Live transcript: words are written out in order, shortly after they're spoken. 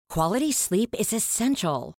Quality sleep is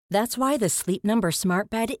essential. That's why the Sleep Number Smart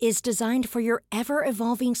Bed is designed for your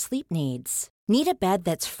ever-evolving sleep needs. Need a bed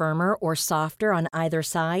that's firmer or softer on either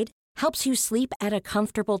side? Helps you sleep at a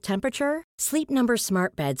comfortable temperature? Sleep Number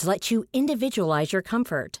Smart Beds let you individualize your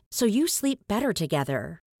comfort, so you sleep better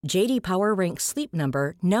together. J.D. Power ranks Sleep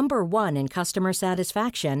Number number 1 in customer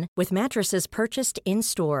satisfaction with mattresses purchased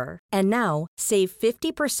in-store. And now, save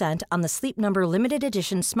 50% on the Sleep Number Limited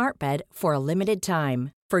Edition Smart Bed for a limited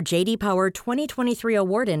time. For J.D. Power 2023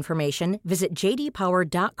 award information, visit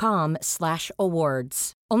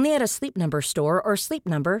jdpower.com/awards. Only at a Sleep Number store or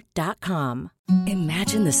sleepnumber.com.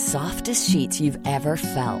 Imagine the softest sheets you've ever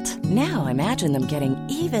felt. Now imagine them getting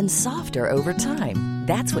even softer over time.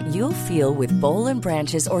 That's what you'll feel with Boll &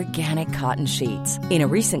 Branch's organic cotton sheets. In a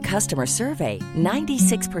recent customer survey,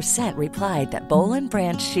 96% replied that Boll &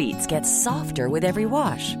 Branch sheets get softer with every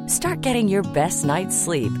wash. Start getting your best night's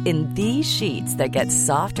sleep in these sheets that get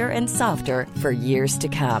softer and softer for years to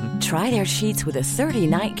come. Try their sheets with a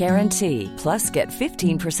 30-night guarantee. Plus, get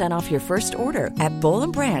 15% off your first order at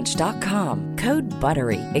bollandbranch.com. Code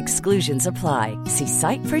BUTTERY. Exclusions apply. See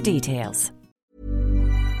site for details.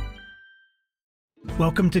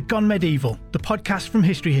 Welcome to Gone Medieval, the podcast from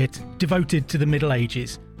History Hit devoted to the Middle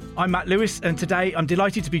Ages. I'm Matt Lewis, and today I'm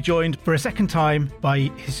delighted to be joined for a second time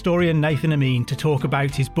by historian Nathan Amin to talk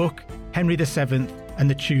about his book, Henry VII and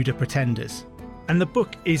the Tudor Pretenders. And the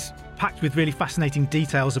book is packed with really fascinating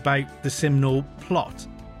details about the Simnel plot,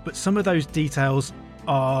 but some of those details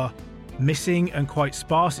are missing and quite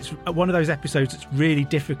sparse. It's one of those episodes that's really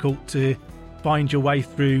difficult to find your way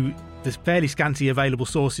through the fairly scanty available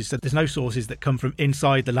sources. So there's no sources that come from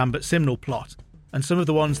inside the Lambert Simnel plot, and some of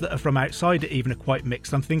the ones that are from outside it even are quite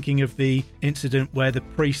mixed. I'm thinking of the incident where the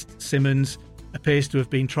priest Simmons appears to have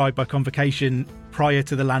been tried by convocation prior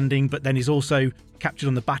to the landing, but then he's also captured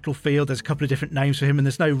on the battlefield. There's a couple of different names for him, and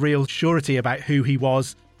there's no real surety about who he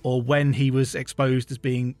was or when he was exposed as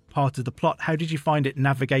being part of the plot. How did you find it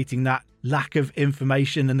navigating that lack of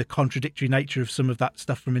information and the contradictory nature of some of that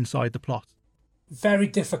stuff from inside the plot? Very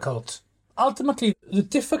difficult. Ultimately, the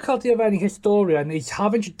difficulty of any historian is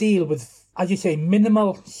having to deal with, as you say,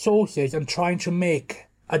 minimal sources and trying to make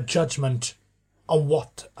a judgment on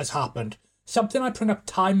what has happened. Something I bring up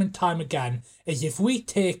time and time again is if we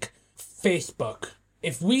take Facebook,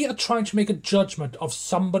 if we are trying to make a judgment of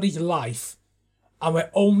somebody's life and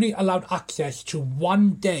we're only allowed access to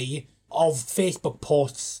one day of Facebook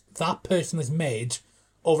posts that person has made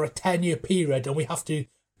over a 10-year period, and we have to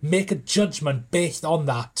make a judgment based on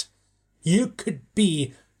that, you could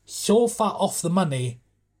be so far off the money,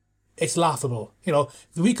 it's laughable. You know,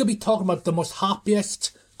 we could be talking about the most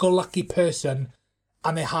happiest go lucky person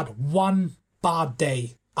and they had one bad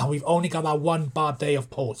day, and we've only got that one bad day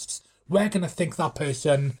of posts. We're going to think that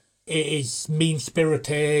person is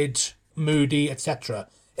mean-spirited, moody, etc.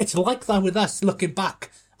 It's like that with us looking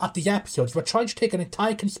back at the episodes. We're trying to take an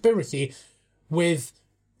entire conspiracy with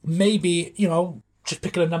maybe, just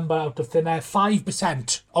picking a number out of thin air,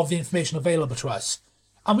 5% of the information available to us.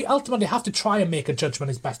 And we ultimately have to try and make a judgment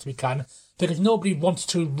as best we can, because nobody wants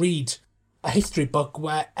to read a history book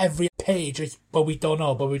where every page is, but we don't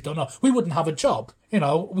know. We wouldn't have a job.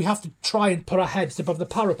 We have to try and put our heads above the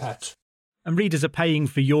parapet. And readers are paying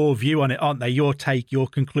for your view on it, aren't they? Your take, your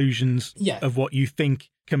conclusions of what you think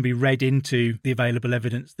can be read into the available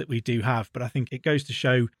evidence that we do have. But I think it goes to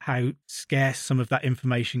show how scarce some of that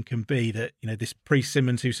information can be, that, this priest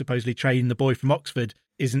Simmons who supposedly trained the boy from Oxford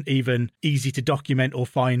isn't even easy to document or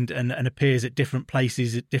find, and appears at different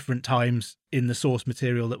places at different times in the source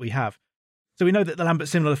material that we have. So we know that the Lambert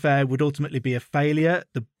Simnel affair would ultimately be a failure.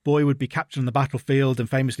 The boy would be captured on the battlefield and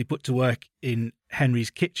famously put to work in Henry's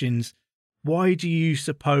kitchens. Why do you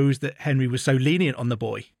suppose that Henry was so lenient on the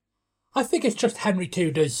boy? I think it's just Henry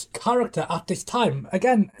Tudor's character at this time.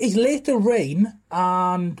 Again, his later reign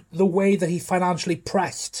and the way that he financially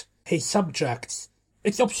pressed his subjects,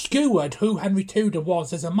 it's obscured who Henry Tudor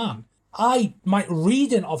was as a man. My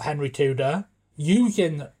reading of Henry Tudor,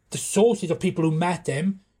 using the sources of people who met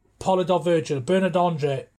him, Polydore Virgil, Bernard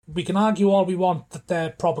Andre, we can argue all we want that they're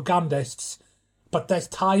propagandists, but there's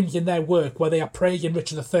times in their work where they are praising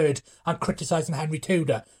Richard III and criticising Henry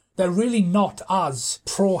Tudor. They're really not as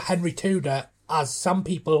pro-Henry Tudor as some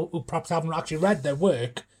people who perhaps haven't actually read their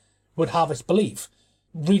work would have us believe.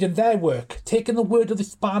 Reading their work, taking the word of the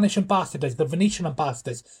Spanish ambassadors, the Venetian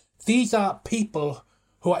ambassadors, these are people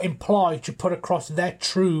who are employed to put across their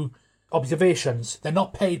true observations. They're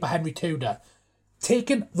not paid by Henry Tudor.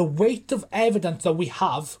 Taking the weight of evidence that we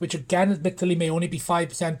have, which again admittedly may only be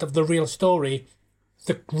 5% of the real story,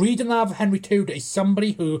 the reading of Henry Tudor is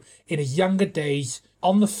somebody who, in his younger days,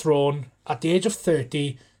 on the throne, at the age of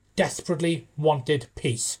 30, desperately wanted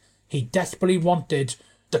peace. He desperately wanted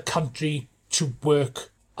the country to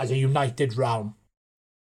work as a united realm.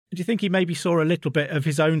 Do you think he maybe saw a little bit of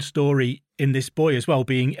his own story in this boy as well,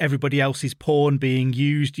 being everybody else's pawn, being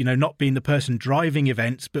used, not being the person driving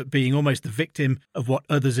events, but being almost the victim of what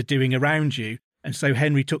others are doing around you? And so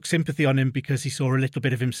Henry took sympathy on him because he saw a little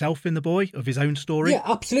bit of himself in the boy, of his own story? Yeah,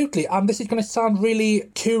 absolutely. And this is going to sound really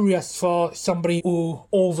curious for somebody who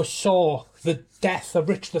oversaw the death of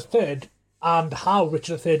Richard III and how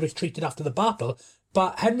Richard III was treated after the battle.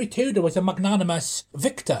 But Henry Tudor was a magnanimous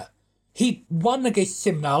victor. He won against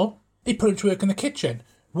Simnel. He put him to work in the kitchen.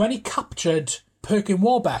 When he captured Perkin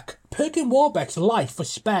Warbeck, Perkin Warbeck's life was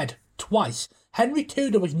spared twice. Henry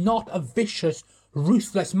Tudor was not a vicious,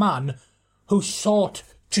 ruthless man who sought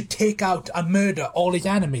to take out and murder all his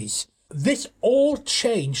enemies. This all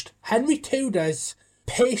changed. Henry Tudor's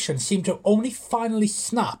patience seemed to have only finally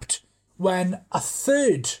snapped when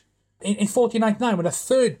in 1499, when a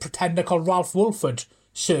third pretender called Ralph Wolford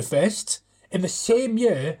surfaced in the same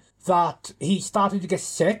year that he started to get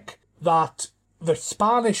sick, that the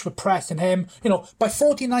Spanish were pressing him. By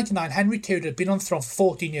 1499, Henry Tudor had been on the throne for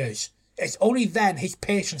 14 years. It's only then his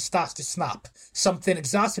patience starts to snap, something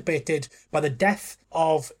exacerbated by the death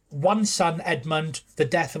of one son, Edmund, the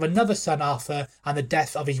death of another son, Arthur, and the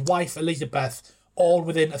death of his wife, Elizabeth, all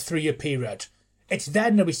within a 3-year period. It's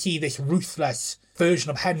then that we see this ruthless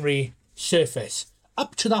version of Henry surface.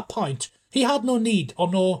 Up to that point, he had no need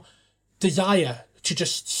or no desire to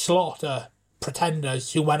just slaughter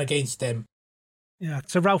pretenders who went against him. Yeah,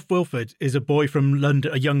 so Ralph Wilford is a boy from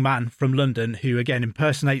London, a young man from London who, again,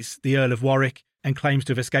 impersonates the Earl of Warwick and claims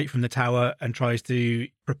to have escaped from the Tower and tries to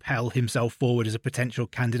propel himself forward as a potential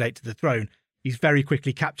candidate to the throne. He's very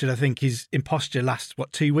quickly captured. I think his imposture lasts,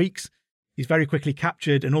 2 weeks? He's very quickly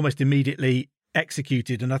captured and almost immediately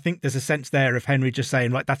executed. And I think there's a sense there of Henry just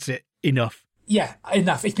saying, right, that's it, enough. Yeah,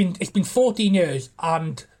 enough. It's been 14 years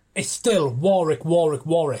and it's still Warwick, Warwick,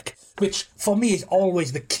 Warwick, which for me is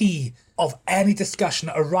always the key of any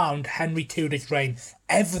discussion around Henry Tudor's reign.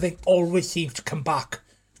 Everything always seems to come back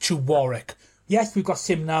to Warwick. Yes, we've got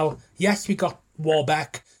Simnel. Yes, we've got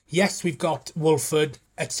Warbeck. Yes, we've got Wolford,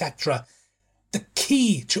 etc. The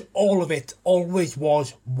key to all of it always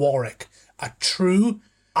was Warwick, a true,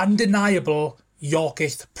 undeniable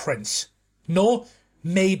Yorkist prince. No,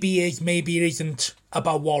 maybe he is, maybe it isn't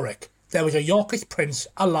about Warwick. There was a Yorkist prince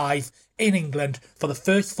alive in England for the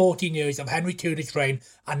first 14 years of Henry Tudor's reign,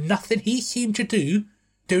 and nothing he seemed to do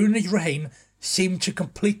during his reign seemed to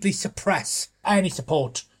completely suppress any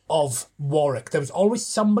support of Warwick. There was always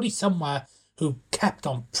somebody somewhere who kept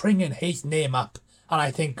on bringing his name up, and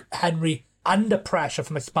I think Henry, under pressure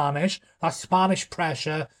from the Spanish, that Spanish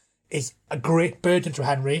pressure is a great burden to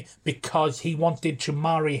Henry because he wanted to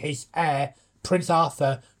marry his heir, Prince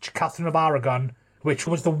Arthur, to Catherine of Aragon, which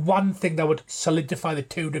was the one thing that would solidify the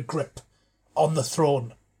Tudor grip on the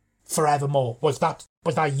throne forevermore, was that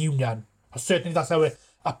union. Certainly that's how it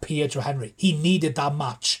appeared to Henry. He needed that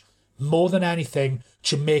match more than anything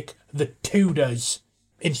to make the Tudors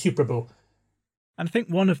insuperable. And I think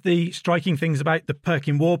one of the striking things about the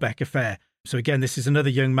Perkin Warbeck affair, so again, this is another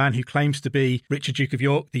young man who claims to be Richard, Duke of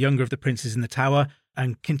York, the younger of the princes in the Tower,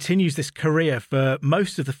 and continues this career for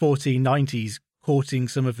most of the 1490s, courting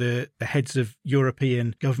some of the heads of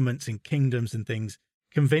European governments and kingdoms and things,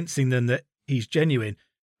 convincing them that he's genuine.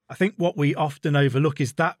 I think what we often overlook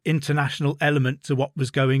is that international element to what was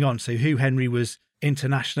going on. So who Henry was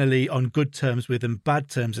internationally on good terms with and bad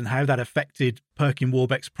terms, and how that affected Perkin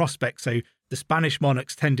Warbeck's prospects. So the Spanish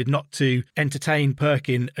monarchs tended not to entertain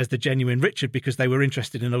Perkin as the genuine Richard because they were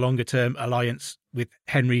interested in a longer term alliance with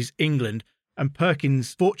Henry's England. And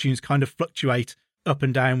Perkin's fortunes kind of fluctuate up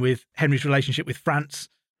and down with Henry's relationship with France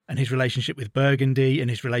and his relationship with Burgundy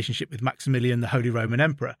and his relationship with Maximilian, the Holy Roman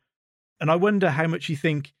Emperor. And I wonder how much you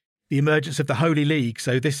think the emergence of the Holy League,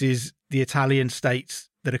 so this is the Italian states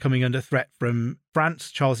that are coming under threat from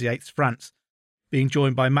France, Charles VIII's France, being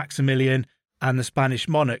joined by Maximilian and the Spanish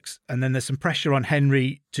monarchs. And then there's some pressure on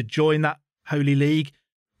Henry to join that Holy League,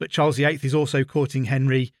 but Charles VIII is also courting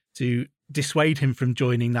Henry to dissuade him from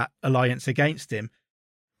joining that alliance against him.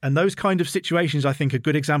 And those kind of situations, I think, are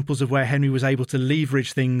good examples of where Henry was able to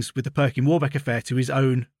leverage things with the Perkin Warbeck affair to his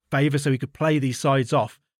own favour, so he could play these sides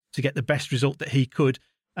off to get the best result that he could.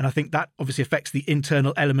 And I think that obviously affects the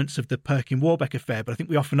internal elements of the Perkin Warbeck affair, but I think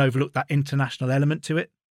we often overlook that international element to it.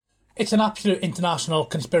 It's an absolute international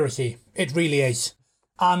conspiracy. It really is.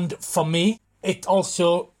 And for me, it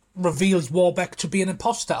also reveals Warbeck to be an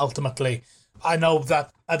imposter, ultimately. I know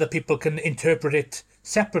that other people can interpret it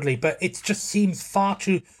separately, but it just seems far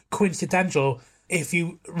too coincidental if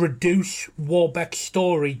you reduce Warbeck's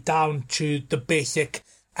story down to the basic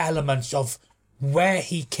elements of where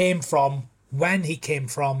he came from, when he came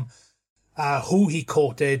from, who he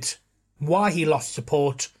courted, why he lost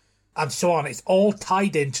support, and so on. It's all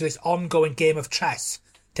tied into this ongoing game of chess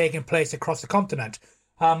taking place across the continent.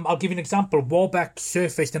 I'll give you an example. Warbeck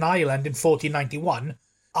surfaced in Ireland in 1491.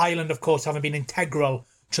 Ireland, of course, having been integral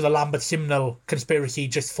to the Lambert-Simnel conspiracy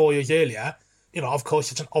just 4 years earlier. You know, of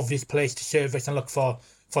course, it's an obvious place to surface and look for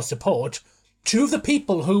support. Two of the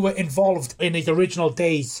people who were involved in his original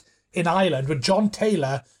days in Ireland were John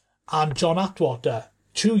Taylor and John Atwater,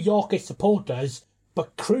 two Yorkist supporters,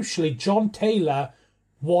 but crucially, John Taylor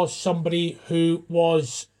was somebody who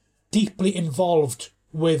was deeply involved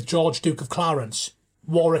with George, Duke of Clarence,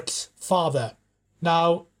 Warwick's father.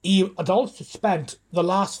 Now, he had also spent the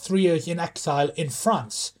last 3 years in exile in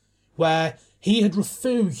France, where he had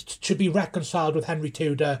refused to be reconciled with Henry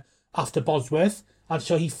Tudor after Bosworth, and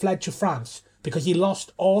so he fled to France because he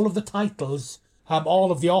lost all of the titles,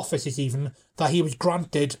 all of the offices even, that he was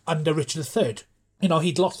granted under Richard III. You know,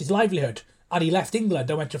 he'd lost his livelihood, and he left England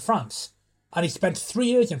and went to France. And he spent 3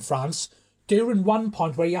 years in France, during one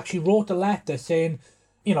point where he actually wrote a letter saying,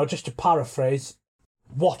 you know, just to paraphrase,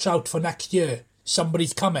 watch out for next year,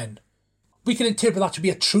 somebody's coming. We can interpret that to be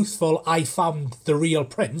a truthful, I found the real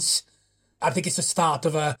prince. I think it's the start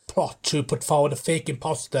of a plot to put forward a fake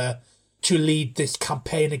imposter to lead this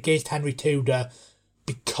campaign against Henry Tudor,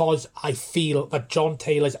 because I feel that John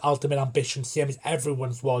Taylor's ultimate ambition, same as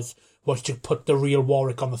everyone's was to put the real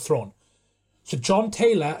Warwick on the throne. So John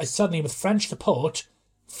Taylor has suddenly, with French support,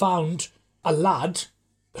 found a lad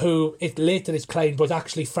who it later is claimed was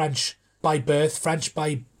actually French by birth, French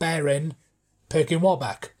by bearing, Perkin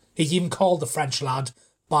Warbeck. He's even called the French lad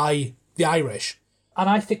by the Irish. And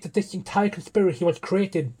I think that this entire conspiracy was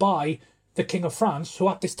created by the King of France, who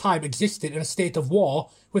at this time existed in a state of war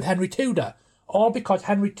with Henry Tudor, all because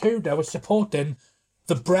Henry Tudor was supporting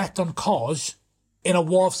the Breton cause in a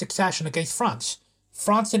war of succession against France.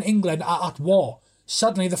 France and England are at war.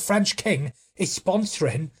 Suddenly the French king is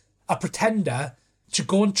sponsoring a pretender to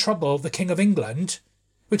go and trouble the King of England,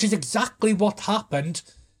 which is exactly what happened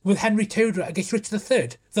with Henry Tudor against Richard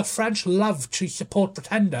III. The French love to support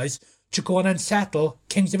pretenders to go and unsettle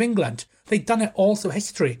kings of England. They've done it all through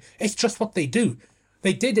history. It's just what they do.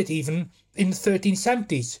 They did it even in the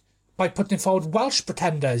 1370s by putting forward Welsh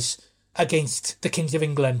pretenders against the kings of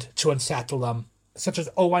England to unsettle them, such as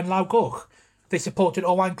Owain Lawgoch. They supported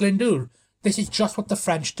Owain Glyndŵr. This is just what the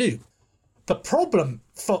French do. The problem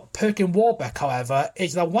for Perkin Warbeck, however,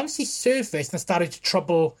 is that once he surfaced and started to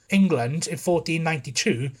trouble England in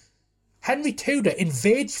 1492, Henry Tudor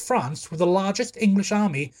invades France with the largest English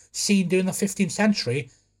army seen during the 15th century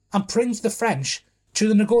and brings the French to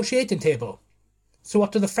the negotiating table. So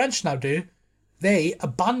what do the French now do? They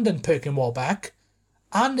abandon Perkin Warbeck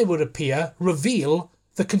and, it would appear, reveal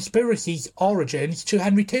the conspiracy's origins to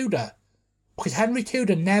Henry Tudor. Because Henry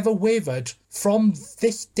Tudor never wavered from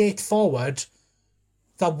this date forward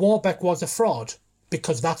that Warbeck was a fraud,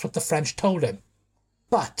 because that's what the French told him.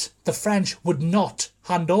 But the French would not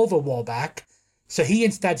hand over Warbeck, so he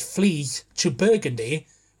instead flees to Burgundy,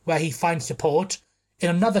 where he finds support in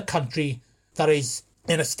another country that is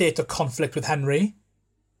in a state of conflict with Henry,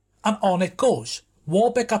 and on it goes.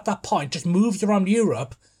 Warbeck at that point just moves around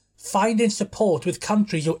Europe, finding support with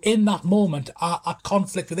countries who in that moment are at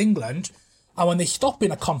conflict with England, and when they stop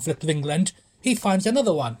being a conflict with England, he finds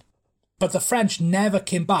another one. But the French never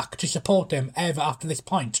came back to support him ever after this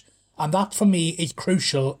point. And that for me is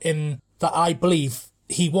crucial in that I believe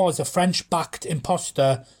he was a French-backed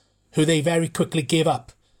imposter who they very quickly gave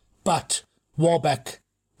up. But Warbeck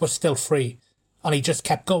was still free, and he just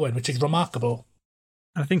kept going, which is remarkable.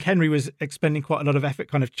 I think Henry was expending quite a lot of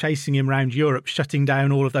effort kind of chasing him around Europe, shutting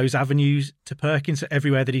down all of those avenues to Perkin, so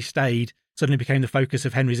everywhere that he stayed suddenly became the focus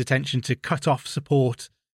of Henry's attention to cut off support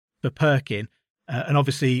for Perkin. And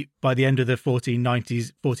obviously, by the end of the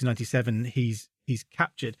 1490s, 1497, he's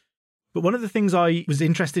captured. But one of the things I was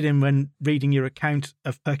interested in when reading your account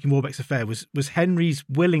of Perkin Warbeck's affair was Henry's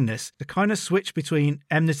willingness to kind of switch between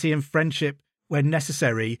enmity and friendship when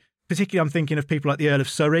necessary. Particularly, I'm thinking of people like the Earl of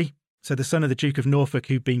Surrey, so the son of the Duke of Norfolk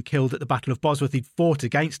who'd been killed at the Battle of Bosworth. He'd fought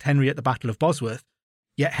against Henry at the Battle of Bosworth.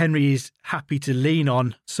 Yet Henry is happy to lean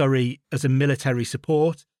on Surrey as a military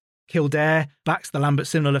support. Kildare backs the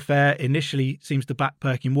Lambert-Simnel affair, initially seems to back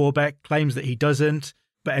Perkin Warbeck, claims that he doesn't,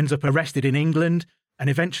 but ends up arrested in England and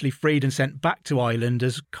eventually freed and sent back to Ireland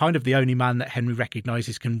as kind of the only man that Henry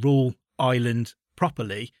recognises can rule Ireland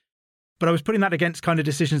properly. But I was putting that against kind of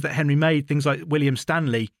decisions that Henry made, things like William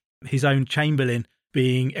Stanley, his own Chamberlain,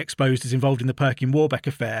 being exposed as involved in the Perkin Warbeck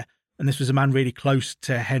affair. and this was a man really close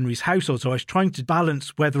to Henry's household. So I was trying to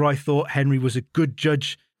balance whether I thought Henry was a good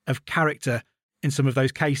judge of character in some of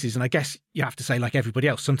those cases. And I guess you have to say, like everybody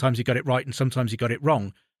else, sometimes he got it right and sometimes he got it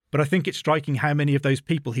wrong. But I think it's striking how many of those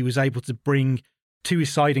people he was able to bring to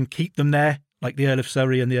his side and keep them there, like the Earl of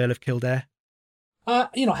Surrey and the Earl of Kildare.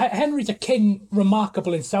 Henry's a king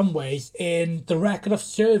remarkable in some ways in the record of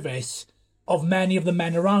service of many of the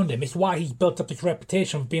men around him. It's why he's built up this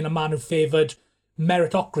reputation of being a man who favoured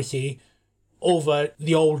meritocracy over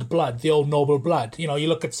the old blood, the old noble blood. You know, you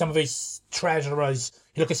look at some of his treasurers,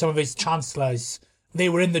 you look at some of his chancellors, they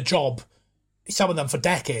were in the job, some of them for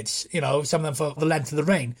decades, some of them for the length of the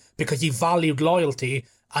reign, because he valued loyalty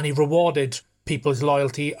and he rewarded people's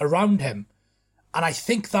loyalty around him. And I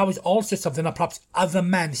think that was also something that perhaps other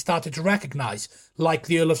men started to recognise, like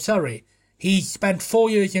the Earl of Surrey. He spent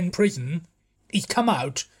 4 years in prison, he's come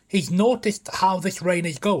out, he's noticed how this reign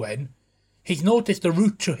is going, he's noticed the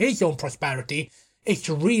route to his own prosperity is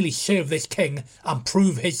to really serve this king and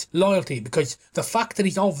prove his loyalty, because the fact that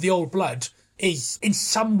he's of the old blood is in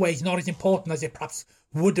some ways not as important as it perhaps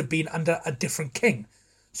would have been under a different king.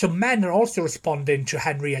 So men are also responding to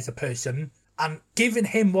Henry as a person and giving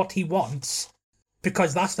him what he wants,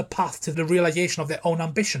 because that's the path to the realisation of their own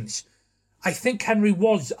ambitions. I think Henry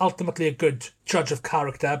was ultimately a good judge of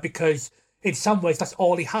character because in some ways that's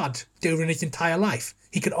all he had during his entire life.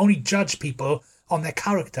 He could only judge people on their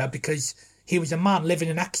character because he was a man living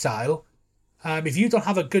in exile. If you don't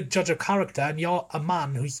have a good judge of character and you're a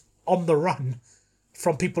man who's on the run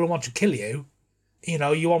from people who want to kill you,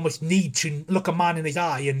 you almost need to look a man in his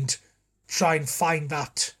eye and try and find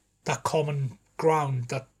that common ground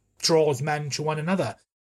that draws men to one another.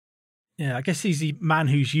 Yeah, I guess he's a man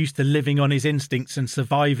who's used to living on his instincts and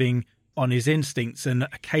surviving on his instincts, and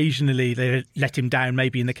occasionally they let him down,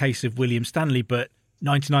 maybe in the case of William Stanley, but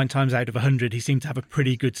 99 times out of 100 he seemed to have a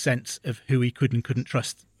pretty good sense of who he could and couldn't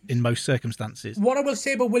trust in most circumstances. What I will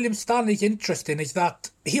say about William Stanley is interesting is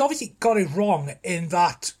that he obviously got it wrong in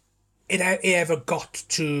that it ever got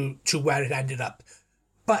to where it ended up,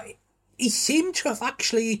 but he seemed to have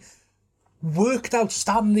actually worked out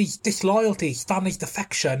Stanley's disloyalty, Stanley's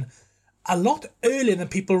defection, a lot earlier than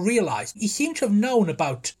people realise. He seemed to have known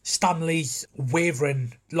about Stanley's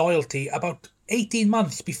wavering loyalty about 18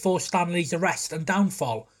 months before Stanley's arrest and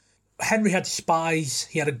downfall. Henry had spies,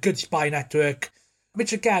 he had a good spy network,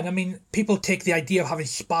 which again, people take the idea of having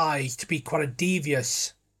spies to be quite a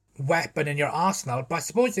devious weapon in your arsenal, but I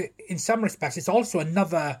suppose in some respects it's also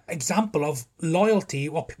another example of loyalty,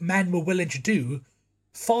 what men were willing to do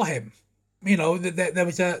for him. There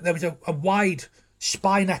was a wide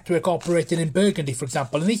spy network operating in Burgundy, for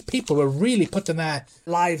example, and these people were really putting their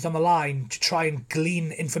lives on the line to try and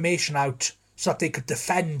glean information out so that they could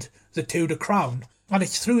defend the Tudor crown. And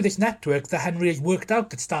it's through this network that Henry has worked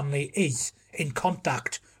out that Stanley is in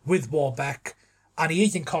contact with Warbeck and he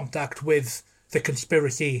is in contact with the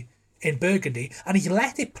conspiracy in Burgundy, and he's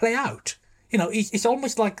let it play out. It's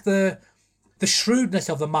almost like the shrewdness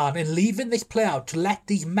of the man in leaving this play out to let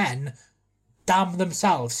these men damn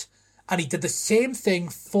themselves. And he did the same thing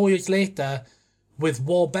 4 years later with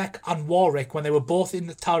Warbeck and Warwick when they were both in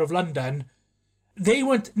the Tower of London. They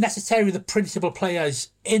weren't necessarily the principal players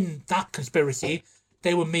in that conspiracy.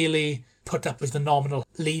 They were merely put up as the nominal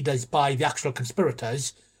leaders by the actual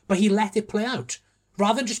conspirators. But he let it play out.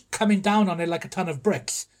 Rather than just coming down on it like a ton of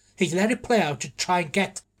bricks, he's let it play out to try and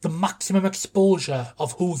get the maximum exposure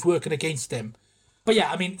of who's working against him. But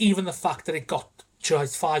yeah, even the fact that it got to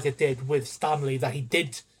as far as it did with Stanley, that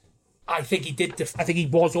I think he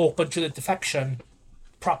was open to the defection,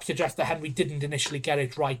 perhaps suggests that Henry didn't initially get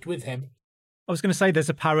it right with him. I was going to say there's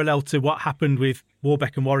a parallel to what happened with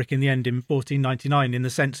Warbeck and Warwick in the end in 1499, in the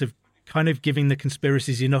sense of kind of giving the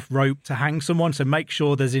conspiracies enough rope to hang someone, so make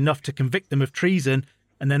sure there's enough to convict them of treason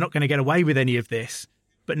and they're not going to get away with any of this,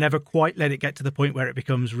 but never quite let it get to the point where it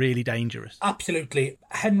becomes really dangerous. Absolutely.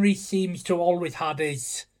 Henry seems to have always had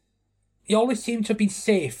he always seemed to have been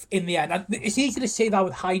safe in the end. And it's easy to say that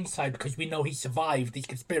with hindsight because we know he survived these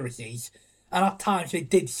conspiracies. And at times they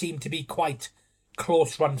did seem to be quite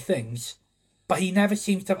close-run things. But he never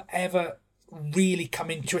seems to have ever really come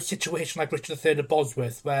into a situation like Richard III of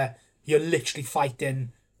Bosworth where you're literally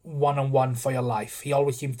fighting one-on-one for your life. He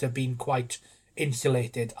always seems to have been quite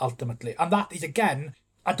insulated, ultimately. And that is, again,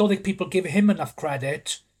 I don't think people give him enough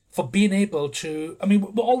credit for being able to...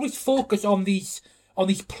 we're always focused on these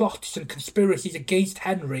plots and conspiracies against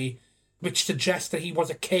Henry, which suggests that he was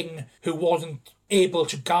a king who wasn't able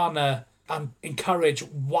to garner and encourage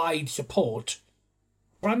wide support.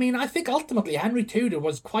 But I think ultimately Henry Tudor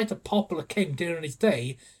was quite a popular king during his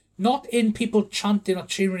day, not in people chanting or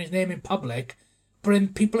cheering his name in public, but in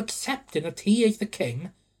people accepting that he is the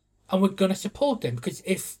king and we're going to support him. Because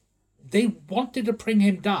if they wanted to bring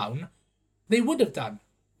him down, they would have done.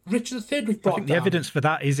 Richard III was brought down. The evidence for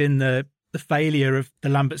that is in the failure of the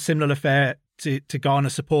Lambert-Simnel affair to garner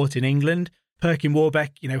support in England. Perkin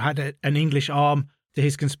Warbeck, had an English arm to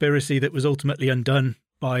his conspiracy that was ultimately undone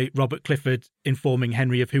by Robert Clifford informing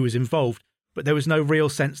Henry of who was involved. But there was no real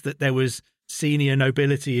sense that there was senior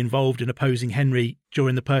nobility involved in opposing Henry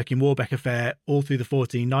during the Perkin Warbeck affair all through the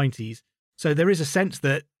 1490s. So there is a sense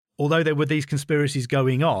that although there were these conspiracies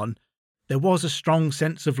going on, there was a strong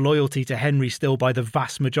sense of loyalty to Henry still by the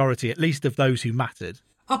vast majority, at least of those who mattered.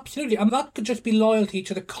 Absolutely, and that could just be loyalty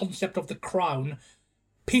to the concept of the crown.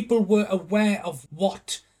 People were aware of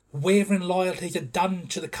what wavering loyalties had done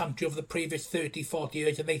to the country over the previous 30, 40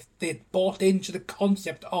 years, and they bought into the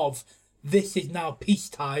concept of this is now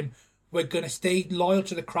peacetime, we're going to stay loyal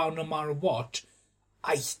to the crown no matter what.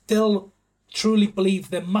 I still truly believe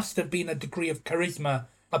there must have been a degree of charisma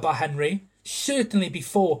about Henry, certainly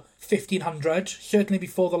before 1500, certainly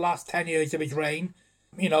before the last 10 years of his reign.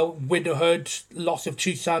 Widowhood, loss of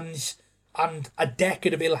 2 sons, and a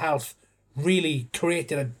decade of ill health really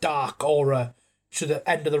created a dark aura to the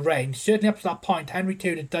end of the reign. Certainly up to that point, Henry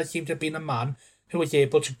Tudor does seem to have been a man who was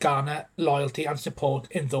able to garner loyalty and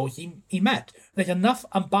support in those he met. There's enough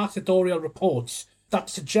ambassadorial reports that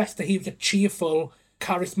suggest that he was a cheerful,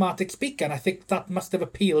 charismatic speaker, and I think that must have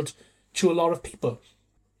appealed to a lot of people.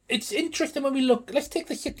 It's interesting when we look, let's take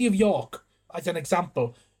the city of York as an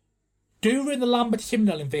example. During the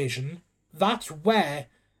Lambert-Simnel invasion, that's where,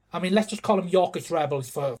 let's just call them Yorkist rebels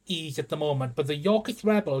for ease at the moment, but the Yorkist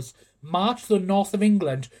rebels marched to the north of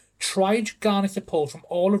England trying to garner support from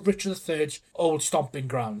all of Richard III's old stomping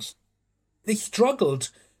grounds. They struggled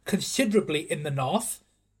considerably in the north.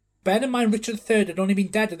 Bear in mind, Richard III had only been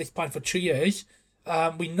dead at this point for 2 years.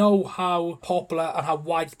 We know how popular and how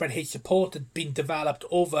widespread his support had been developed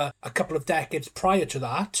over a couple of decades prior to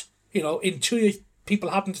that. In 2 years,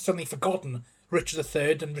 people hadn't suddenly forgotten Richard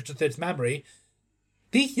III and Richard III's memory.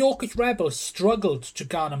 These Yorkist rebels struggled to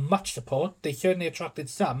garner much support. They certainly attracted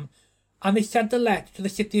some. And they sent a letter to the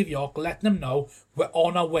city of York letting them know we're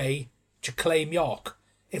on our way to claim York.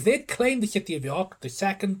 If they'd claimed the city of York, the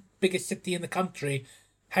second biggest city in the country,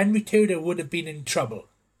 Henry Tudor would have been in trouble.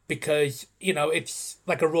 Because, it's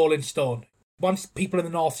like a rolling stone. Once people in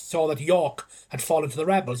the north saw that York had fallen to the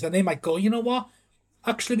rebels, then they might go, you know what?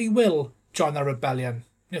 Actually, we will join the rebellion.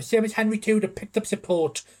 Same as Henry Tudor picked up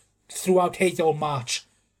support throughout his own march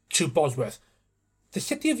to Bosworth. The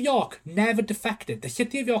city of York never defected. The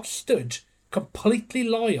city of York stood completely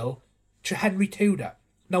loyal to Henry Tudor.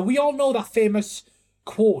 Now, we all know that famous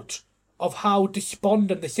quote of how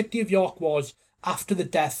despondent the city of York was after the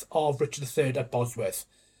death of Richard III at Bosworth.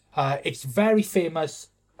 It's very famous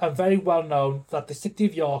and very well known that the city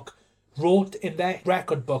of York wrote in their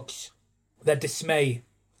record books their dismay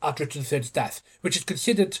at Richard III's death, which is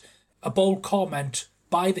considered a bold comment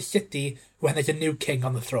by the city when there's a new king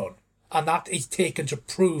on the throne. And that is taken to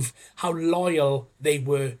prove how loyal they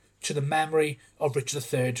were to the memory of Richard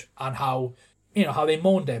III and how they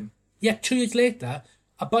mourned him. Yet 2 years later,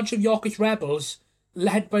 a bunch of Yorkish rebels,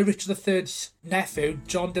 led by Richard III's nephew,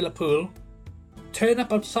 John de la Pole, turn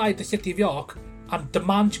up outside the city of York and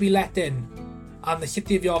demand to be let in. And the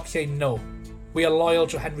city of York say, no, we are loyal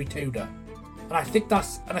to Henry Tudor. And I think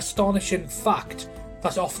that's an astonishing fact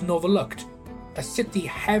that's often overlooked. A city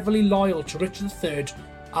heavily loyal to Richard III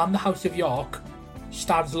and the House of York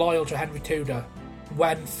stands loyal to Henry Tudor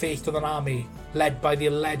when faced with an army led by the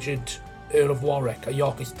alleged Earl of Warwick, a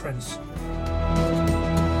Yorkist prince.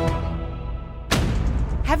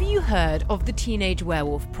 Have you heard of the teenage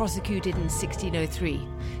werewolf prosecuted in 1603?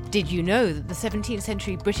 Did you know that the 17th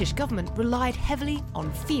century British government relied heavily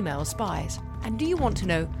on female spies? And do you want to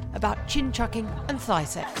know about chin-chucking and thigh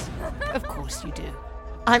sex? Of course you do.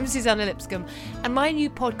 I'm Susanna Lipscomb, and my new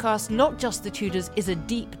podcast, Not Just the Tudors, is a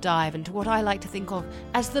deep dive into what I like to think of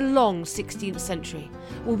as the long 16th century.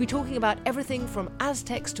 We'll be talking about everything from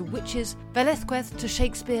Aztecs to witches, Velázquez to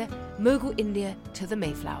Shakespeare, Mughal India to the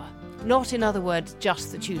Mayflower. Not, in other words,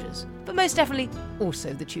 just the Tudors, but most definitely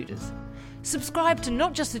also the Tudors. Subscribe to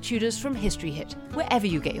Not Just the Tudors from History Hit, wherever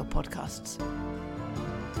you get your podcasts.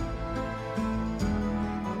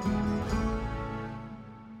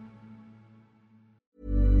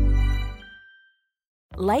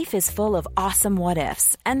 Life is full of awesome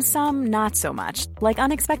what-ifs, and some not so much, like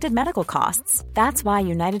unexpected medical costs. That's why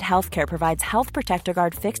United Healthcare provides Health Protector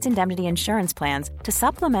Guard fixed indemnity insurance plans to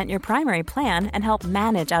supplement your primary plan and help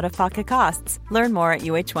manage out-of-pocket costs. Learn more at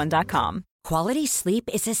uh1.com. Quality sleep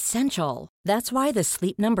is essential. That's why the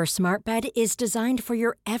Sleep Number Smart Bed is designed for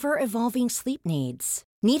your ever-evolving sleep needs.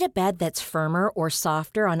 Need a bed that's firmer or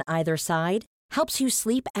softer on either side? Helps you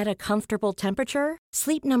sleep at a comfortable temperature?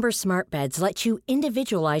 Sleep Number Smart Beds let you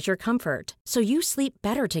individualize your comfort so you sleep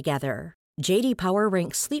better together. J.D. Power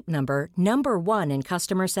ranks Sleep Number number 1 in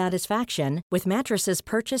customer satisfaction with mattresses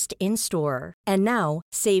purchased in-store. And now,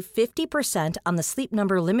 save 50% on the Sleep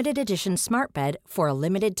Number Limited Edition Smart Bed for a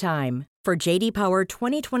limited time. For J.D. Power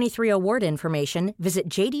 2023 award information, visit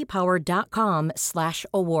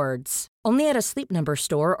jdpower.com/awards. Only at a Sleep Number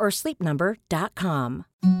store or sleepnumber.com.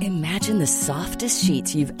 Imagine the softest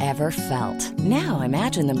sheets you've ever felt. Now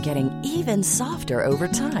imagine them getting even softer over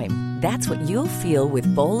time. That's what you'll feel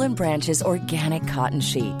with Boll & Branch's organic cotton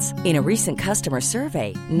sheets. In a recent customer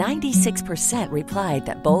survey, 96% replied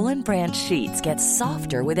that Boll & Branch sheets get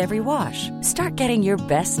softer with every wash. Start getting your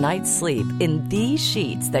best night's sleep in these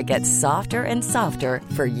sheets that get softer and softer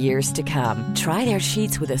for years to come. Try their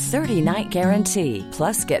sheets with a 30-night guarantee.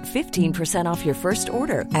 Plus, get 15% off your first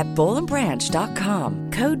order at bollandbranch.com.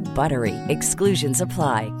 Code BUTTERY. Exclusions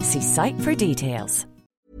apply. See site for details.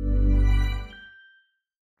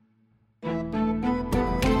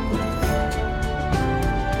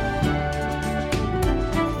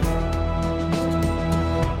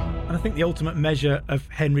 And I think the ultimate measure of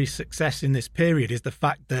Henry's success in this period is the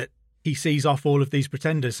fact that he sees off all of these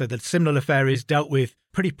pretenders. So the Simnel affair is dealt with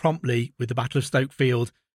pretty promptly with the Battle of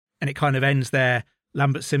Stokefield, and it kind of ends there.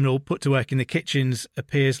 Lambert Simnel, put to work in the kitchens,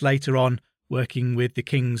 appears later on working with the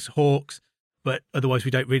King's Hawks, but otherwise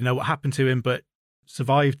we don't really know what happened to him, but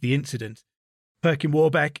survived the incident. Perkin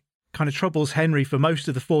Warbeck kind of troubles Henry for most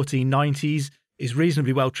of the 1490s, is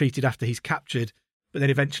reasonably well treated after he's captured, but then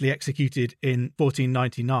eventually executed in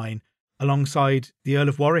 1499, alongside the Earl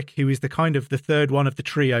of Warwick, who is the kind of the third one of the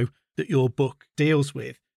trio that your book deals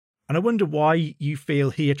with. And I wonder why you feel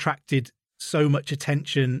he attracted so much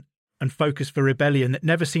attention and focus for rebellion that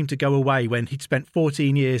never seemed to go away when he'd spent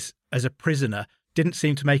 14 years as a prisoner, didn't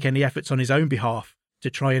seem to make any efforts on his own behalf to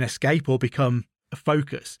try and escape or become a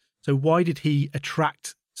focus. So why did he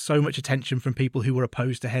attract so much attention from people who were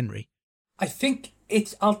opposed to Henry? I think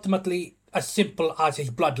it's ultimately as simple as his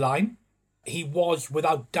bloodline. He was,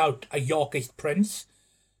 without doubt, a Yorkist prince.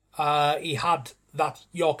 He had that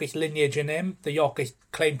Yorkist lineage in him, the Yorkist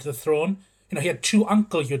claim to the throne. You know, he had two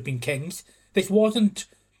uncles who had been kings. This wasn't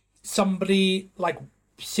somebody like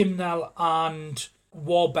Simnel and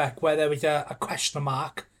Warbeck where there was a question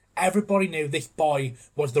mark. Everybody knew this boy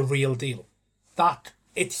was the real deal. That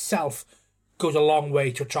itself goes a long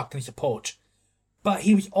way to attracting support. But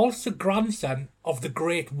he was also grandson of the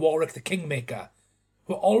great Warwick the Kingmaker.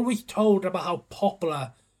 We're always told about how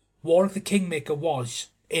popular Warwick the Kingmaker was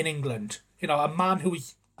in England. You know, a man who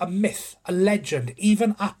was a myth, a legend,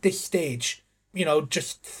 even at this stage, you know,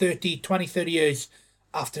 just 30 years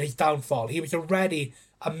after his downfall. He was already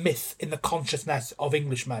a myth in the consciousness of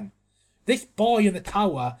Englishmen. This boy in the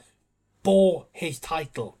tower bore his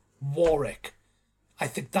title, Warwick. I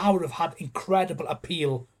think that would have had incredible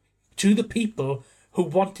appeal to the people who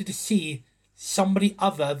wanted to see somebody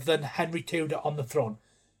other than Henry Tudor on the throne.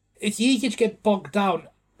 It's easy to get bogged down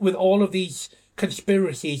with all of these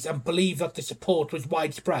conspiracies and believe that the support was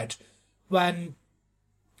widespread, when,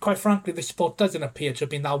 quite frankly, the support doesn't appear to have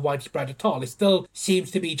been that widespread at all. It still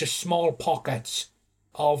seems to be just small pockets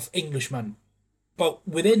of Englishmen. But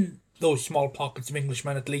within those small pockets of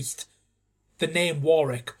Englishmen, at least, the name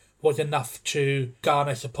Warwick was enough to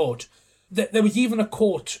garner support. There was even a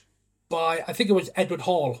quote by, I think it was Edward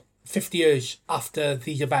Hall, 50 years after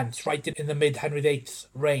these events, right in the mid-Henry VIII's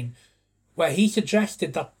reign, where he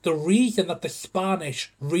suggested that the reason that the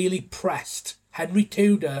Spanish really pressed Henry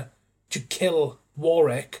Tudor to kill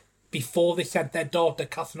Warwick before they sent their daughter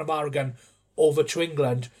Catherine of Aragon over to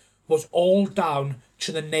England was all down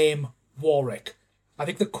to the name Warwick. I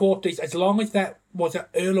think the quote is, as long as there was an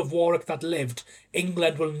Earl of Warwick that lived,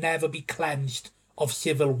 England will never be cleansed of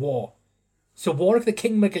civil war. So Warwick the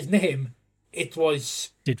Kingmaker's name, it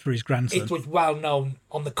was for his grandson. It was well known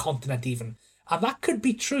on the continent even. And that could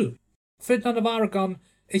be true. Ferdinand of Aragon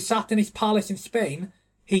is sat in his palace in Spain.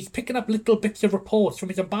 He's picking up little bits of reports from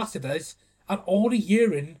his ambassadors, and all he's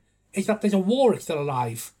hearing is that there's a Warwick still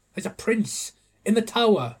alive. There's a prince in the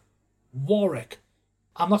tower. Warwick.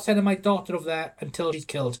 I'm not sending my daughter over there until she's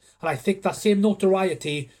killed. And I think that same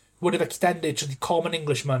notoriety would have extended to the common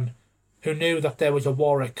Englishman who knew that there was a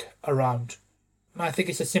Warwick around. And I think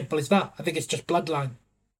it's as simple as that. I think it's just bloodline.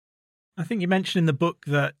 I think you mentioned in the book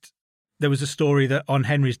that there was a story that on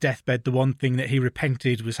Henry's deathbed, the one thing that he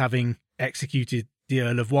repented was having executed the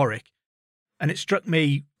Earl of Warwick. And it struck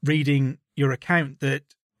me reading your account that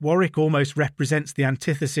Warwick almost represents the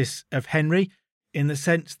antithesis of Henry in the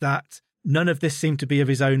sense that none of this seemed to be of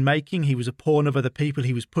his own making. He was a pawn of other people.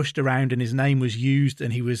 He was pushed around and his name was used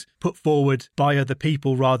and he was put forward by other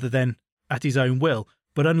people rather than at his own will.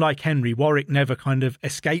 But unlike Henry, Warwick never kind of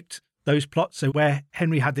escaped those plots. So where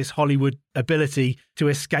Henry had this Hollywood ability to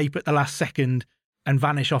escape at the last second and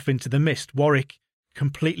vanish off into the mist, Warwick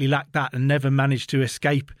completely lacked that and never managed to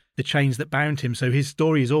escape the chains that bound him. So his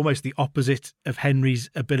story is almost the opposite of Henry's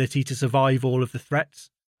ability to survive all of the threats.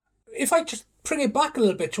 If I just bring it back a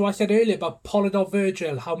little bit to what I said earlier about Polydore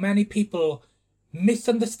Virgil, how many people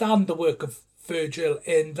misunderstand the work of Virgil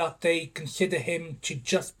in that they consider him to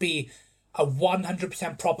just be a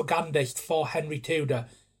 100% propagandist for Henry Tudor.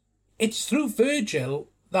 It's through Virgil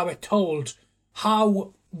that we're told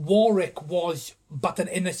how Warwick was but an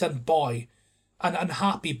innocent boy, an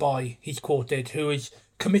unhappy boy, he's quoted, who is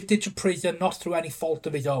committed to prison not through any fault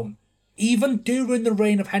of his own. Even during the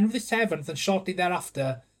reign of Henry VII and shortly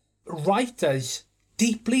thereafter, writers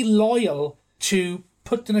deeply loyal to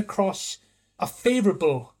putting across a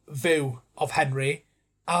favourable view of Henry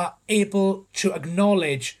are able to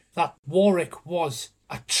acknowledge that Warwick was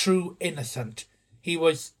a true innocent. He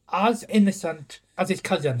was as innocent as his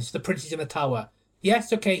cousins, the princes in the Tower.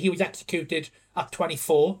 Yes, okay, he was executed at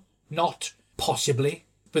 24, not possibly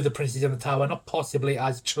with the princes in the Tower, not possibly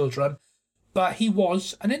as children, but he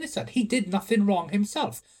was an innocent. He did nothing wrong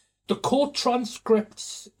himself. The court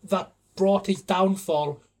transcripts that brought his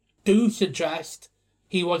downfall do suggest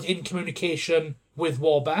he was in communication with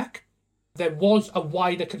Warbeck. There was a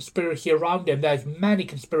wider conspiracy around him. There's many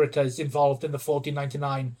conspirators involved in the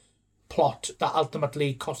 1499 plot that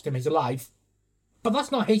ultimately cost him his life. But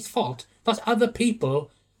that's not his fault. That's other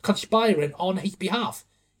people conspiring on his behalf.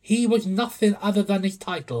 He was nothing other than his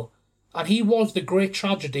title. And he was the great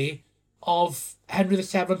tragedy of Henry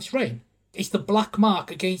VII's reign. It's the black mark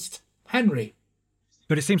against Henry.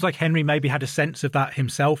 But it seems like Henry maybe had a sense of that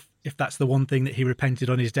himself, if that's the one thing that he repented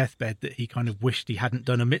on his deathbed, that he kind of wished he hadn't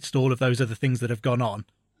done amidst all of those other things that have gone on.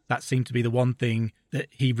 That seemed to be the one thing that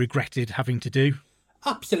he regretted having to do.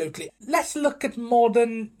 Absolutely. Let's look at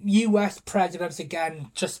modern US presidents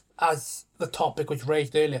again, just as the topic was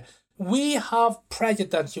raised earlier. We have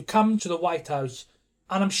presidents who come to the White House,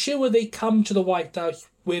 and I'm sure they come to the White House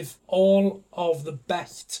with all of the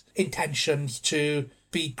best intentions to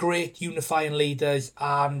be great unifying leaders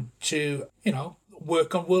and to,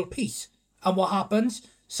 work on world peace. And what happens?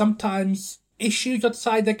 Sometimes issues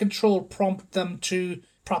outside their control prompt them to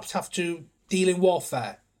perhaps have to deal in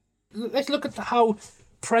warfare. Let's look at how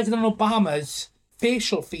President Obama's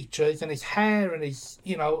facial features and his hair and his,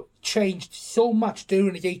 changed so much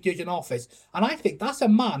during his 8 years in office. And I think that's a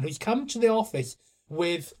man who's come to the office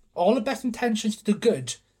with all the best intentions to do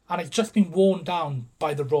good and has just been worn down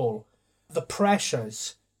by the role. The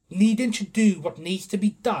pressures, needing to do what needs to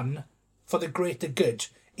be done for the greater good,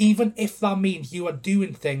 even if that means you are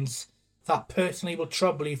doing things that personally will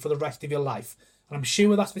trouble you for the rest of your life. And I'm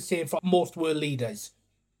sure that's the same for most world leaders.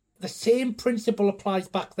 The same principle applies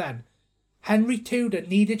back then. Henry Tudor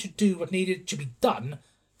needed to do what needed to be done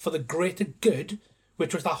for the greater good,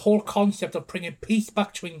 which was that whole concept of bringing peace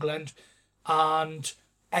back to England and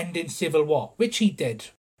ending civil war, which he did.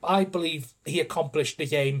 I believe he accomplished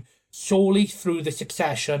his aim solely through the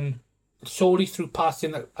succession, solely through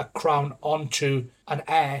passing a crown onto an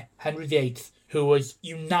heir, Henry VIII, who was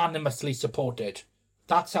unanimously supported.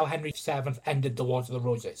 That's how Henry VII ended the Wars of the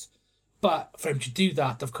Roses. But for him to do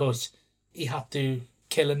that, of course, he had to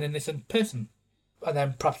kill an innocent person. And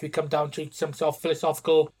then perhaps we come down to some sort of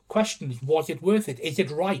philosophical questions. Was it worth it? Is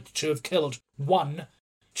it right to have killed one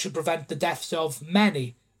to prevent the deaths of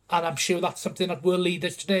many? And I'm sure that's something that world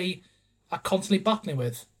leaders today are constantly battling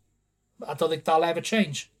with. I don't think that'll ever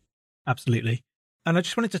change. Absolutely. And I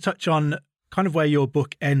just wanted to touch on kind of where your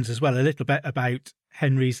book ends as well, a little bit about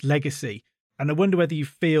Henry's legacy. And I wonder whether you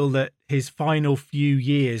feel that his final few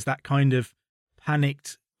years, that kind of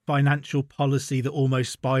panicked financial policy that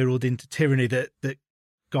almost spiraled into tyranny that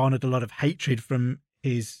garnered a lot of hatred from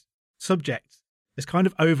his subjects, has kind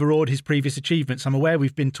of overawed his previous achievements. I'm aware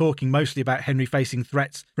we've been talking mostly about Henry facing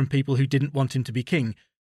threats from people who didn't want him to be king.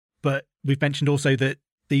 But we've mentioned also that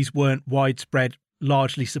these weren't widespread,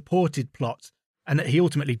 largely supported plots, and that he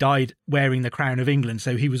ultimately died wearing the crown of England.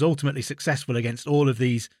 So he was ultimately successful against all of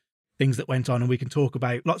these things that went on, and we can talk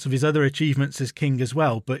about lots of his other achievements as king as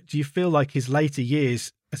well. But do you feel like his later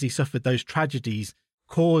years, as he suffered those tragedies,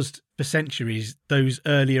 caused for centuries those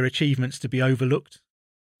earlier achievements to be overlooked?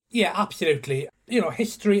 Yeah, absolutely.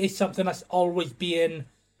 History is something that's always being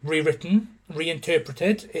rewritten,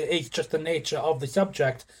 reinterpreted. It is just the nature of the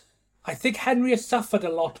subject. I think Henry has suffered a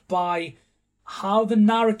lot by how the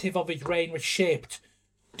narrative of his reign was shaped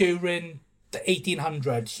during the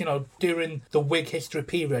 1800s, during the Whig history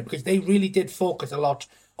period, because they really did focus a lot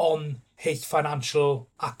on his financial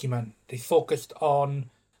acumen. They focused on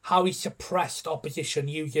how he suppressed opposition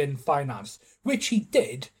using finance, which he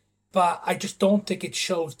did, but I just don't think it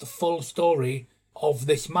shows the full story of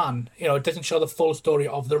this man. It doesn't show the full story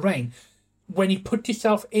of the reign. When you put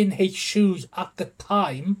yourself in his shoes at the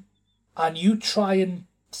time and you try and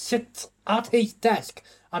sit at his desk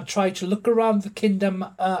and try to look around the kingdom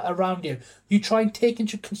around you, you try and take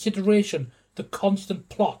into consideration the constant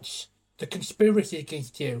plots, the conspiracy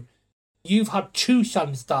against you. You've had 2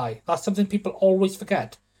 sons die. That's something people always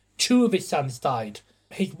forget. 2 of his sons died.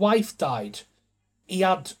 His wife died. He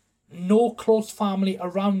had no close family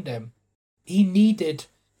around him. He needed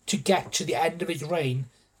to get to the end of his reign,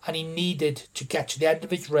 and he needed to get to the end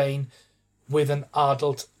of his reign with an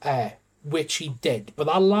adult heir, which he did. But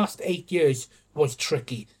that last 8 years was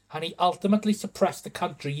tricky, and he ultimately suppressed the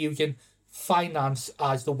country using finance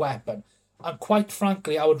as the weapon. And quite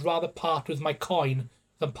frankly, I would rather part with my coin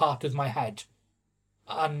than part with my head.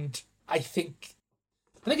 And I think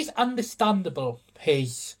it's understandable,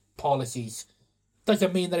 his policies.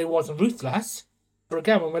 Doesn't mean that he wasn't ruthless. But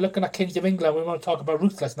again, when we're looking at Kings of England, we want to talk about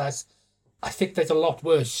ruthlessness. I think there's a lot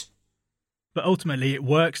worse. But ultimately it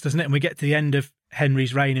works, doesn't it? And we get to the end of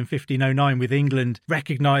Henry's reign in 1509 with England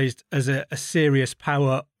recognised as a serious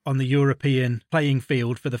power on the European playing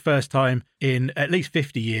field for the first time in at least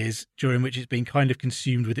 50 years, during which it's been kind of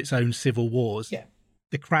consumed with its own civil wars. Yeah.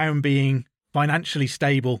 The crown being financially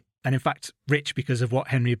stable and in fact rich because of what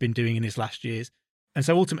Henry had been doing in his last years. And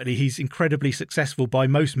so ultimately he's incredibly successful by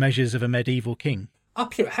most measures of a medieval king.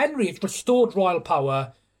 Absolutely. Henry has restored royal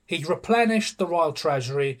power, he's replenished the royal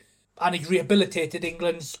treasury, and he's rehabilitated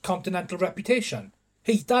England's continental reputation.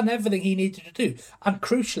 He's done everything he needed to do. And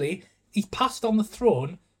crucially, he's passed on the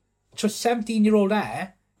throne to a 17-year-old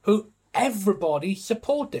heir who everybody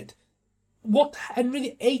supported. What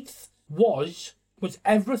Henry VIII was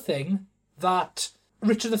everything that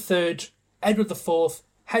Richard III, Edward IV,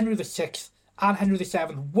 Henry VI and Henry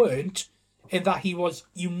VII weren't, in that he was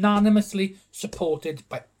unanimously supported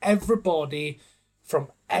by everybody from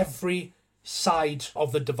every side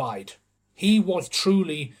of the divide. He was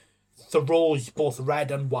truly the rose, both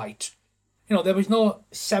red and white. There was no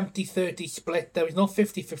 70-30 split, there was no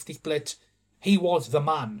 50-50 split. He was the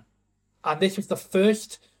man. And this was the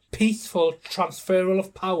first peaceful transferal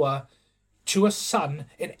of power to a son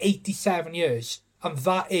in 87 years. And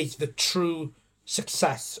that is the true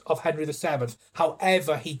success of Henry VII,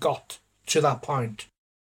 however he got to that point.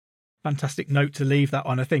 Fantastic note to leave that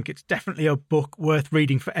on. I think it's definitely a book worth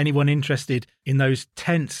reading for anyone interested in those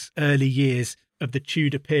tense early years of the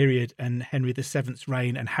Tudor period and Henry VII's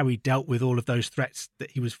reign and how he dealt with all of those threats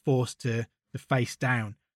that he was forced to face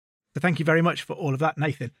down. So thank you very much for all of that,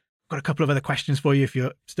 Nathan. I've got a couple of other questions for you if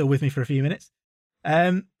you're still with me for a few minutes.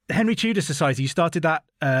 The Henry Tudor Society, you started that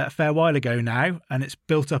a fair while ago now, and it's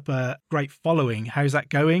built up a great following. How's that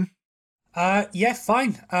going? Yeah,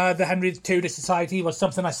 fine. The Henry Tudor Society was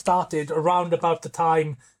something I started around about the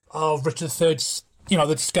time of Richard III's, the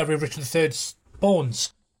discovery of Richard III's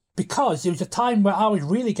bones. Because it was a time where I was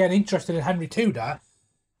really getting interested in Henry Tudor.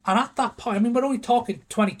 And at that point, we're only talking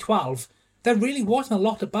 2012, there really wasn't a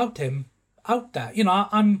lot about him out there.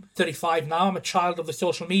 I'm 35 now, I'm a child of the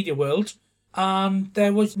social media world, and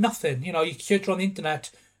there was nothing. You search on the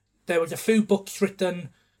internet, there was a few books written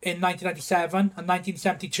in 1997 and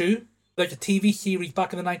 1972. There's a TV series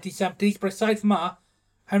back in the 1970s, but aside from that,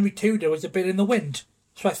 Henry Tudor was a bit in the wind.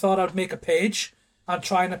 So I thought I'd make a page and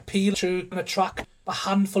try and appeal to and attract a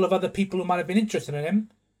handful of other people who might have been interested in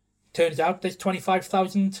him. Turns out there's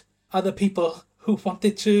 25,000 other people who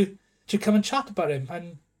wanted to come and chat about him.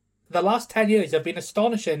 And the last 10 years have been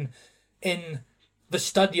astonishing in the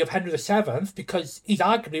study of Henry VII, because he's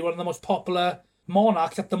arguably one of the most popular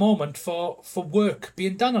monarchs at the moment for work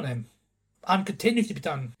being done on him. And continues to be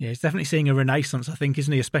done. Yeah, he's definitely seeing a renaissance, I think,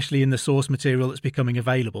 isn't he? Especially in the source material that's becoming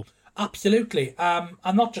available. Absolutely. And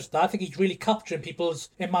not just that, I think he's really capturing people's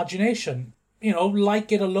imagination.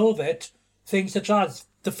 Like it or loathe it, things such as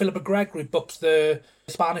the Philippa Gregory books, the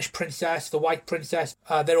Spanish Princess, the White Princess,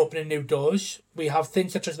 they're opening new doors. We have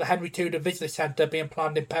things such as the Henry Tudor Visitor Centre being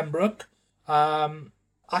planned in Pembroke.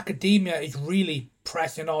 Academia is really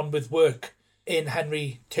pressing on with work in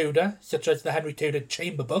Henry Tudor, such as the Henry Tudor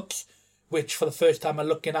Chamber books, which for the first time are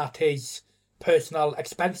looking at his personal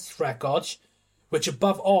expense records, which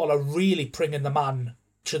above all are really bringing the man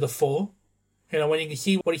to the fore. When you can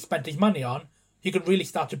see what he spent his money on, you can really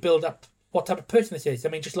start to build up what type of person this is.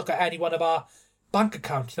 Just look at any one of our bank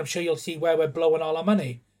accounts, and I'm sure you'll see where we're blowing all our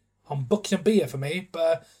money on books and beer for me.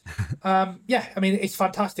 But yeah, I mean, it's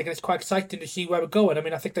fantastic and it's quite exciting to see where we're going. I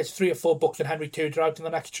mean, I think there's 3 or 4 books on Henry Tudor out in the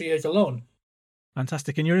next 3 years alone.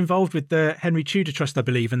 Fantastic. And you're involved with the Henry Tudor Trust, I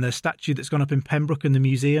believe, and the statue that's gone up in Pembroke and the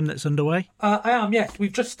museum that's underway? I am, yes.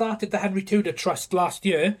 We've just started the Henry Tudor Trust last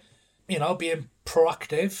year, you know, being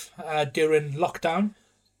proactive during lockdown.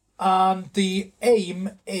 And the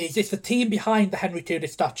aim is, it's the team behind the Henry Tudor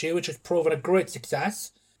statue, which has proven a great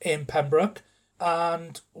success in Pembroke.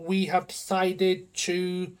 And we have decided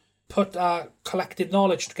to put our collective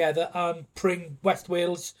knowledge together and bring West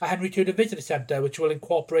Wales a Henry Tudor Visitor Centre, which will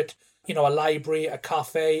incorporate, you know, a library, a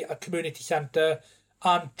cafe, a community centre,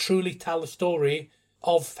 and truly tell the story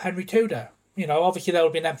of Henry Tudor. You know, obviously there will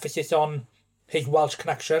be an emphasis on his Welsh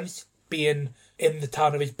connections, being in the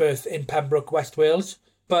town of his birth in Pembroke, West Wales,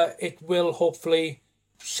 but it will hopefully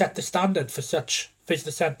set the standard for such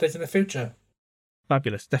visitor centres in the future.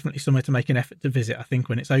 Fabulous. Definitely somewhere to make an effort to visit, I think,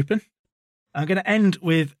 when it's open. I'm going to end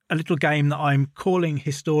with a little game that I'm calling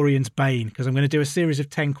Historian's Bane, because I'm going to do a series of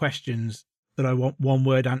 10 questions that I want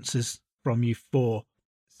one-word answers from you for.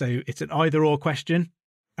 So it's an either-or question,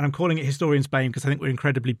 and I'm calling it Historian's Bane because I think we're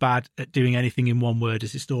incredibly bad at doing anything in one word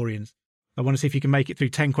as historians. I want to see if you can make it through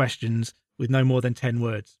 10 questions with no more than 10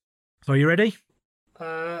 words. So are you ready?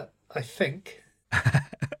 I think.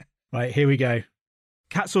 Right, here we go.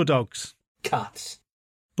 Cats or dogs? Cats.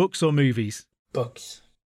 Books or movies? Books.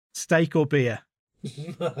 Steak or beer?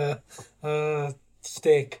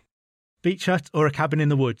 Steak. Beach hut or a cabin in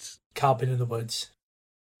the woods? Cabin in the woods.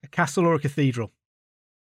 A castle or a cathedral?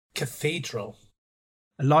 Cathedral.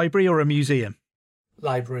 A library or a museum?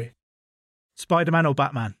 Library. Spider-Man or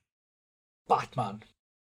Batman? Batman.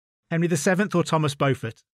 Henry VII or Thomas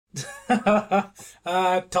Beaufort?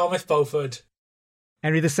 Thomas Beaufort.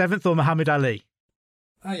 Henry VII or Muhammad Ali?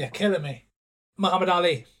 Oh, you're killing me. Muhammad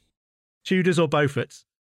Ali. Tudors or Beauforts?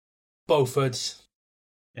 Beauforts.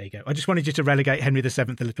 There you go. I just wanted you to relegate Henry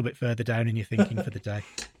VII a little bit further down in your thinking for the day.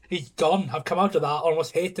 He's gone. I've come out of that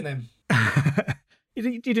almost hating him.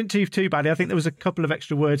 You didn't do too badly. I think there was a couple of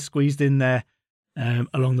extra words squeezed in there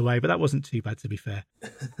along the way, but that wasn't too bad, to be fair.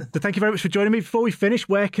 So thank you very much for joining me. Before we finish,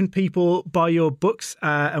 where can people buy your books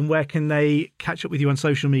and where can they catch up with you on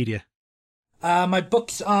social media? My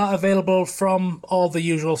books are available from all the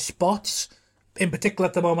usual spots. In particular,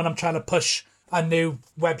 at the moment, I'm trying to push a new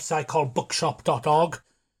website called bookshop.org.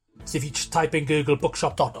 So if you just type in Google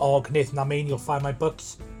bookshop.org, Nathan Amin, you'll find my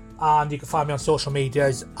books. And you can find me on social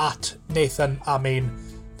medias at Nathan Amin.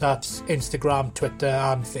 That's Instagram, Twitter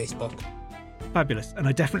and Facebook. Fabulous. And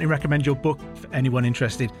I definitely recommend your book for anyone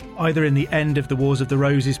interested, either in the end of the Wars of the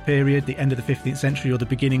Roses period, the end of the 15th century, or the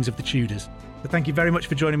beginnings of the Tudors. So thank you very much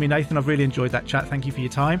for joining me, Nathan. I've really enjoyed that chat. Thank you for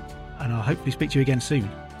your time, and I'll hopefully speak to you again soon.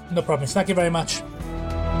 No problem. Thank you very much.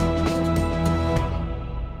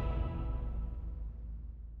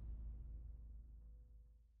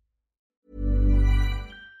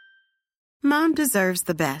 Mom deserves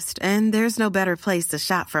the best, and there's no better place to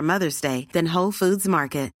shop for Mother's Day than Whole Foods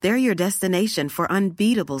Market. They're your destination for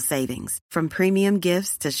unbeatable savings, from premium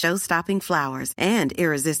gifts to show-stopping flowers and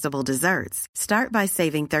irresistible desserts. Start by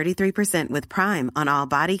saving 33% with Prime on all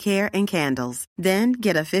body care and candles. Then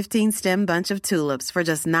get a 15-stem bunch of tulips for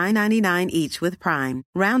just $9.99 each with Prime.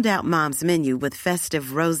 Round out Mom's menu with festive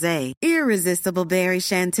rosé, irresistible berry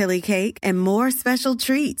chantilly cake, and more special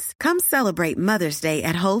treats. Come celebrate Mother's Day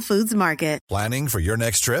at Whole Foods Market. Planning for your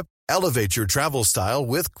next trip? Elevate your travel style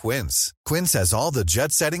with Quince. Quince has all the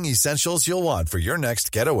jet-setting essentials you'll want for your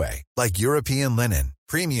next getaway, like European linen,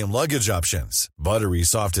 premium luggage options, buttery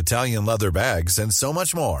soft Italian leather bags, and so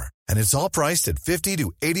much more. And it's all priced at 50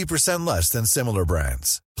 to 80% less than similar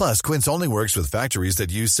brands. Plus, Quince only works with factories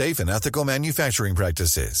that use safe and ethical manufacturing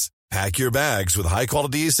practices. Pack your bags with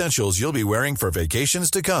high-quality essentials you'll be wearing for vacations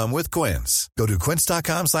to come with Quince. Go to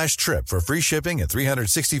quince.com/trip for free shipping and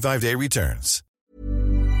 365-day returns.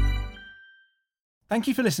 Thank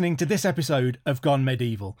you for listening to this episode of Gone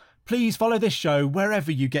Medieval. Please follow this show wherever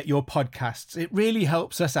you get your podcasts. It really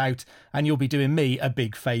helps us out, and you'll be doing me a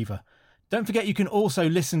big favour. Don't forget you can also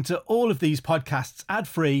listen to all of these podcasts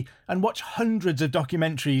ad-free and watch hundreds of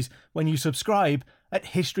documentaries when you subscribe at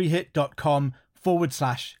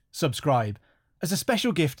historyhit.com/subscribe. As a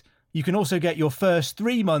special gift, you can also get your first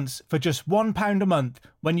 3 months for just £1 a month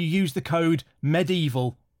when you use the code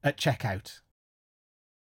MEDIEVAL at checkout.